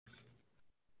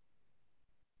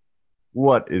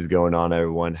What is going on,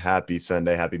 everyone? Happy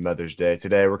Sunday, happy Mother's Day.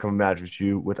 Today, we're coming back with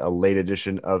you with a late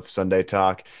edition of Sunday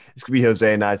Talk. It's going to be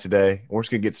Jose and I today. We're just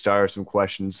going to get started with some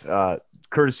questions,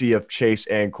 courtesy of Chase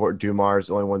and Court Dumars.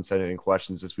 Only one sending in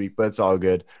questions this week, but it's all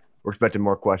good. We're expecting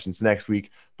more questions next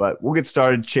week, but we'll get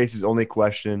started. Chase's only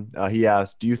question. He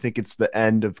asked, do you think it's the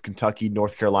end of Kentucky,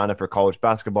 North Carolina for college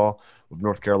basketball, with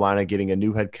North Carolina getting a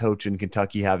new head coach and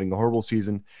Kentucky having a horrible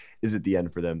season? Is it the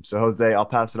end for them? So, Jose, I'll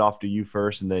pass it off to you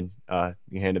first, and then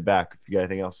you hand it back if you got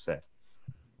anything else to say.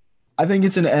 I think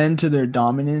it's an end to their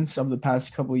dominance of the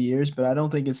past couple of years, but I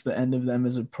don't think it's the end of them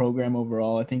as a program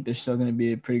overall. I think they're still going to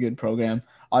be a pretty good program.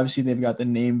 Obviously, they've got the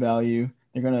name value.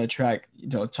 They're going to attract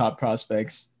top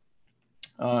prospects.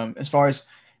 As far as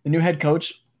the new head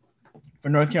coach for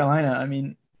North Carolina, I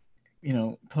mean,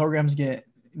 programs get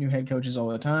new head coaches all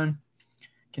the time.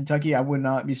 Kentucky, I would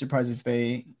not be surprised if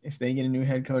they get a new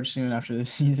head coach soon after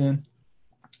this season.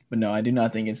 But no, I do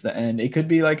not think it's the end. It could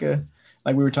be like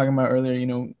we were talking about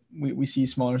earlier, we see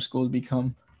smaller schools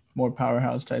become more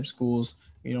powerhouse type schools.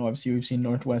 Obviously we've seen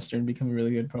Northwestern become a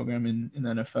really good program in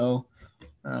the NFL.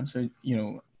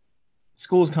 So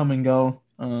schools come and go.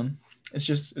 It's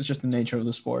just the nature of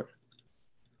the sport.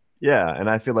 Yeah, and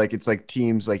I feel like it's like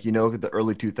teams like look at the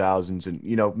early 2000s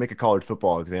and make a college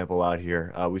football example out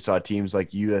here. We saw teams like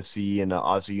USC and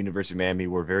obviously University of Miami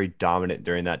were very dominant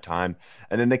during that time,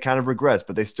 and then they kind of regressed,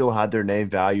 but they still had their name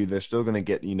value. They're still going to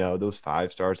get those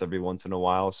 5 stars every once in a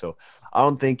while. So I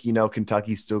don't think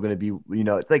Kentucky's still going to be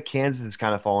it's like Kansas has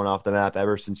kind of fallen off the map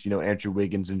ever since Andrew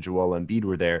Wiggins and Joel Embiid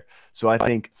were there. So I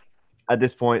think at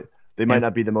this point they might And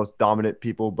not be the most dominant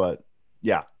people, but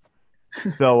yeah.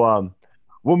 So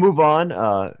we'll move on.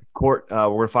 Court, we're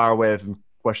gonna fire away with some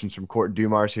questions from Court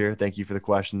Dumars here. Thank you for the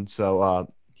question.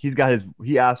 So he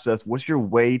asked us, "What's your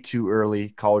way too early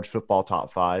college football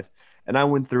top five?" And I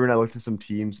went through and I looked at some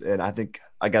teams, and I think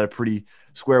I got a pretty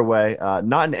square way.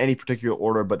 Not in any particular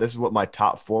order, but this is what my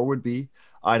top four would be.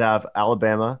 I'd have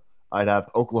Alabama. I'd have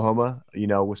Oklahoma.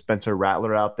 With Spencer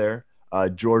Rattler out there.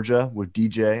 Georgia with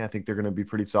DJ. I think they're going to be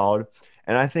pretty solid.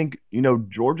 And I think,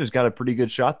 Georgia's got a pretty good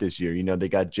shot this year. They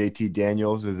got JT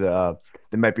Daniels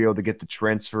they might be able to get the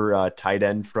transfer tight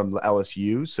end from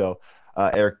LSU. So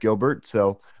Eric Gilbert.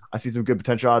 So I see some good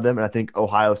potential out of them. And I think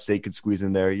Ohio State could squeeze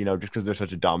in there, just because they're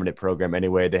such a dominant program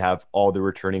anyway. They have all the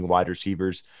returning wide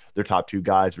receivers, their top two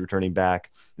guys returning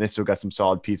back. And they still got some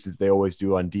solid pieces they always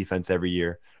do on defense every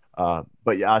year.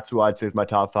 But yeah, that's who I'd say is my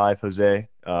top five. Jose,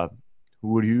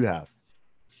 who do you have?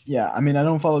 yeah, I mean, I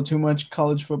don't follow too much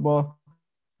college football.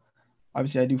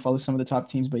 Obviously, I do follow some of the top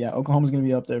teams, but yeah, Oklahoma's going to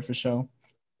be up there for sure.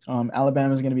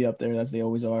 Alabama's going to be up there as they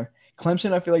always are.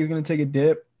 Clemson, I feel like is going to take a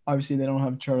dip. Obviously, they don't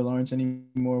have Trevor Lawrence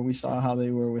anymore. We saw how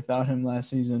they were without him last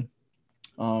season.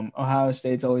 Ohio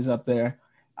State's always up there.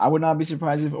 I would not be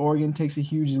surprised if Oregon takes a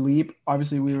huge leap.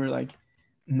 Obviously, we were like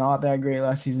not that great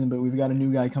last season, but we've got a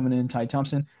new guy coming in, Ty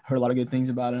Thompson. Heard a lot of good things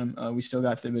about him. We still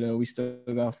got Thibodeau. We still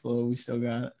got Flo. We still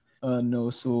got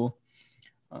Noah Sewell.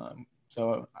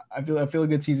 So I feel a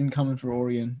good season coming for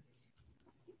Oregon.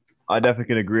 I definitely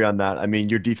can agree on that. I mean,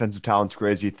 your defensive talent's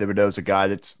crazy. Thibodeau's a guy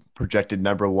that's projected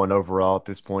number one overall at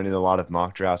this point in a lot of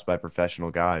mock drafts by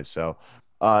professional guys. So,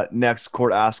 next,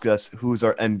 Court asked us who's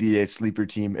our NBA sleeper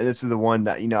team, and this is the one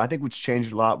that I think which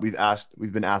changed a lot. We've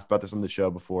been asked about this on the show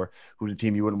before. Who's a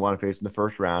team you wouldn't want to face in the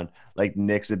first round? Like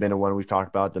Knicks have been a one we've talked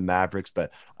about, the Mavericks,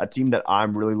 but a team that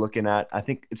I'm really looking at, I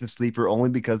think it's a sleeper only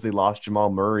because they lost Jamal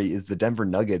Murray, is the Denver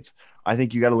Nuggets. I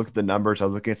think you got to look at the numbers. I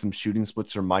was looking at some shooting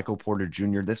splits from Michael Porter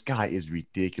Jr. This guy is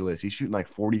ridiculous. He's shooting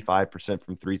like 45%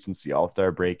 from three since the All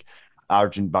Star break,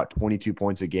 averaging about 22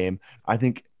 points a game. I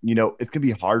think, it's going to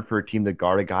be hard for a team to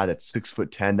guard a guy that's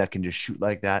 6'10" that can just shoot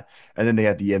like that. And then they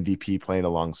have the MVP playing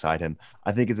alongside him.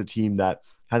 I think it's a team that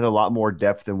has a lot more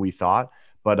depth than we thought.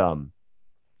 But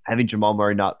having Jamal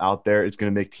Murray not out there is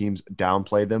going to make teams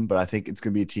downplay them. But I think it's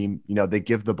going to be a team, they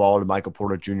give the ball to Michael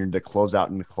Porter Jr. to close out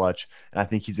in the clutch. And I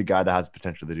think he's a guy that has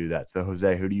potential to do that. So,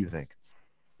 Jose, who do you think?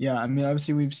 Yeah, I mean,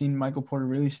 obviously we've seen Michael Porter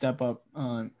really step up,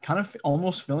 kind of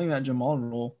almost filling that Jamal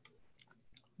role.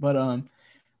 But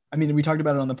I mean, we talked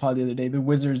about it on the pod the other day. The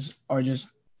Wizards are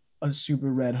just a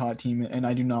super red hot team, and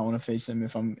I do not want to face them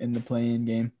if I'm in the play-in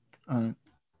game,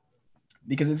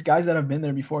 because it's guys that have been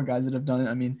there before, guys that have done it.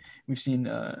 I mean, we've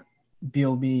seen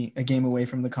Beal be a game away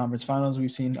from the conference finals. We've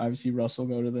seen obviously Russell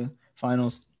go to the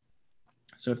finals.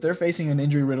 So if they're facing an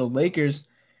injury-riddled Lakers,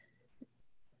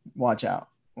 watch out.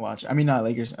 Watch. I mean, not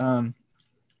Lakers.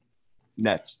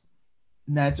 Nets.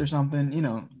 Nets or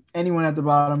something. Anyone at the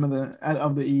bottom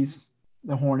of the East,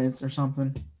 the Hornets or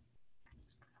something.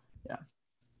 Yeah.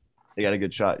 They got a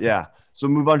good shot. Yeah. So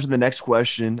move on to the next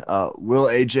question. Will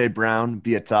AJ Brown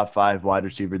be a top five wide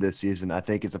receiver this season? I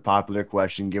think it's a popular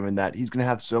question given that he's going to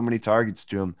have so many targets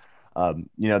to him.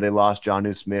 They lost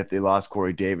Jonnu Smith, they lost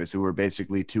Corey Davis, who were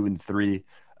basically 2 and 3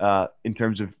 in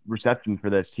terms of reception for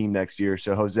this team next year.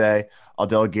 So Jose, I'll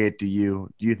delegate to you.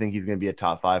 Do you think he's going to be a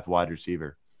top five wide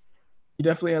receiver? He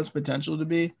definitely has potential to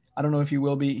be. I don't know if he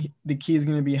will be. The key is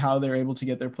going to be how they're able to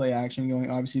get their play action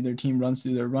going. Obviously, their team runs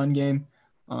through their run game.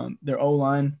 Their O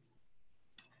line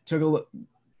took a.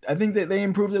 I think that they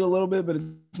improved it a little bit, but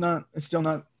it's not. It's still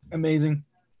not amazing.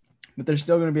 But they're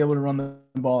still going to be able to run the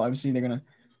ball. Obviously, they're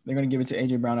gonna give it to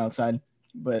AJ Brown outside.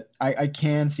 But I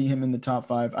can see him in the top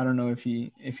five. I don't know if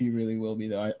he really will be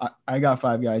though. I got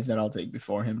five guys that I'll take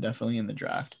before him definitely in the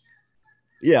draft.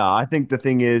 Yeah, I think the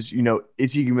thing is,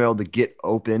 is he going to be able to get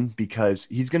open because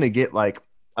he's going to get like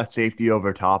a safety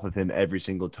over top of him every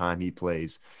single time he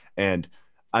plays. And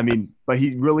I mean, but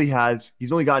he's only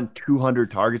gotten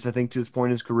 200 targets, I think, to this point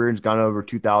in his career and he's gone over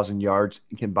 2,000 yards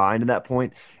combined in that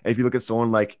point. And if you look at someone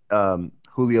like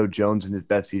Julio Jones in his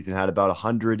best season had about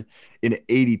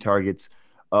 180 targets.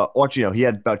 He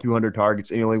had about 200 targets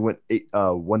and he only went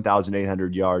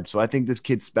 1,800 yards. So I think this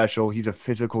kid's special. He's a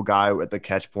physical guy at the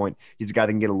catch point. He's a guy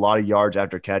that can get a lot of yards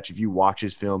after catch. If you watch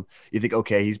his film, you think,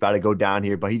 okay, he's about to go down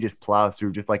here, but he just plows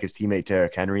through just like his teammate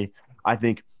Derrick Henry. I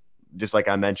think, just like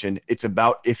I mentioned, it's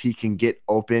about if he can get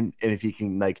open and if he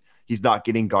can he's not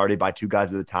getting guarded by two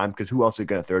guys at a time because who else is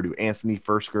going to throw to? Anthony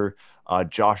Firsker,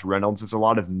 Josh Reynolds. There's a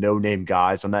lot of no-name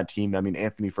guys on that team. I mean,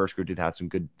 Anthony Firsker did have some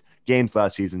good games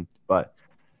last season, but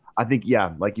I think,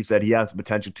 yeah, like you said, he has the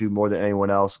potential to more than anyone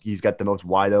else. He's got the most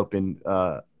wide open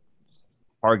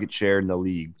target share in the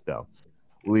league. So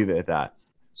we'll leave it at that.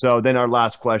 So then our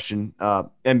last question,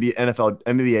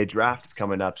 NBA draft is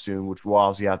coming up soon, which we'll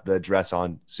also have to address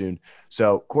on soon.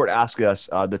 So Court asked us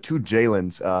the two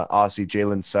Jalen's, obviously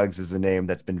Jalen Suggs is the name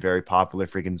that's been very popular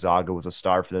for Gonzaga, was a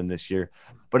star for them this year.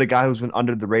 But a guy who's been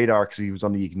under the radar because he was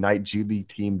on the Ignite G League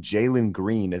team, Jalen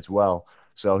Green as well.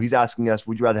 So he's asking us,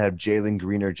 would you rather have Jalen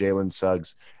Green or Jalen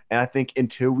Suggs? And I think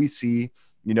until we see,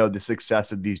 the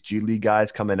success of these G League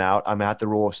guys coming out, I'm at the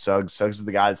role of Suggs. Suggs is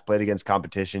the guy that's played against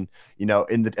competition, in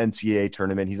the NCAA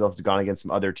tournament. He's also gone against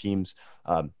some other teams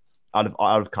out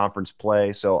of conference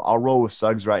play. So I'll roll with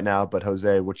Suggs right now. But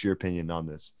Jose, what's your opinion on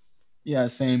this? Yeah,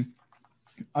 same.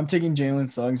 I'm taking Jalen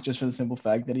Suggs just for the simple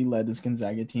fact that he led this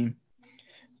Gonzaga team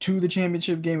to the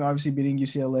championship game, obviously beating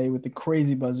UCLA with the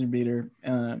crazy buzzer beater,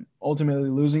 ultimately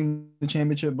losing the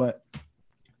championship, but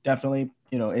definitely,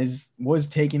 was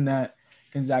taking that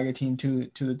Gonzaga team to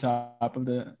the top of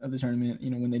the tournament,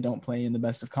 when they don't play in the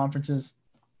best of conferences.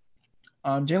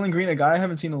 Jalen Green, a guy I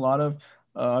haven't seen a lot of.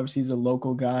 Obviously, he's a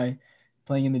local guy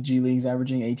playing in the G Leagues,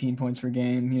 averaging 18 points per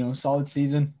game, solid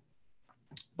season.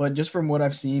 But just from what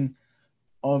I've seen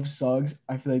of Suggs,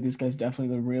 I feel like this guy's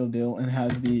definitely the real deal and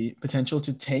has the potential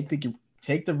to take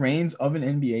the reins of an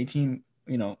NBA team,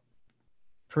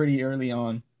 pretty early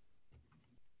on.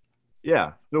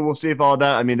 Yeah, so we'll see if all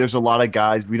that. I mean, there's a lot of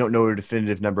guys. We don't know a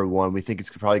definitive number one. We think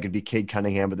it's probably going to be Cade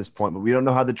Cunningham at this point, but we don't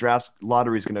know how the draft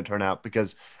lottery is going to turn out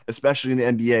because, especially in the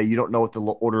NBA, you don't know what the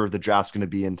order of the draft's going to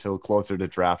be until closer to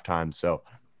draft time. So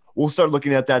we'll start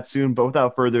looking at that soon. But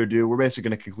without further ado, we're basically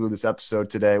going to conclude this episode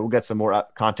today. We'll get some more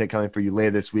content coming for you later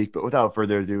this week. But without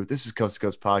further ado, this is Coast to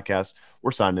Coast Podcast.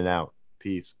 We're signing out.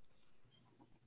 Peace.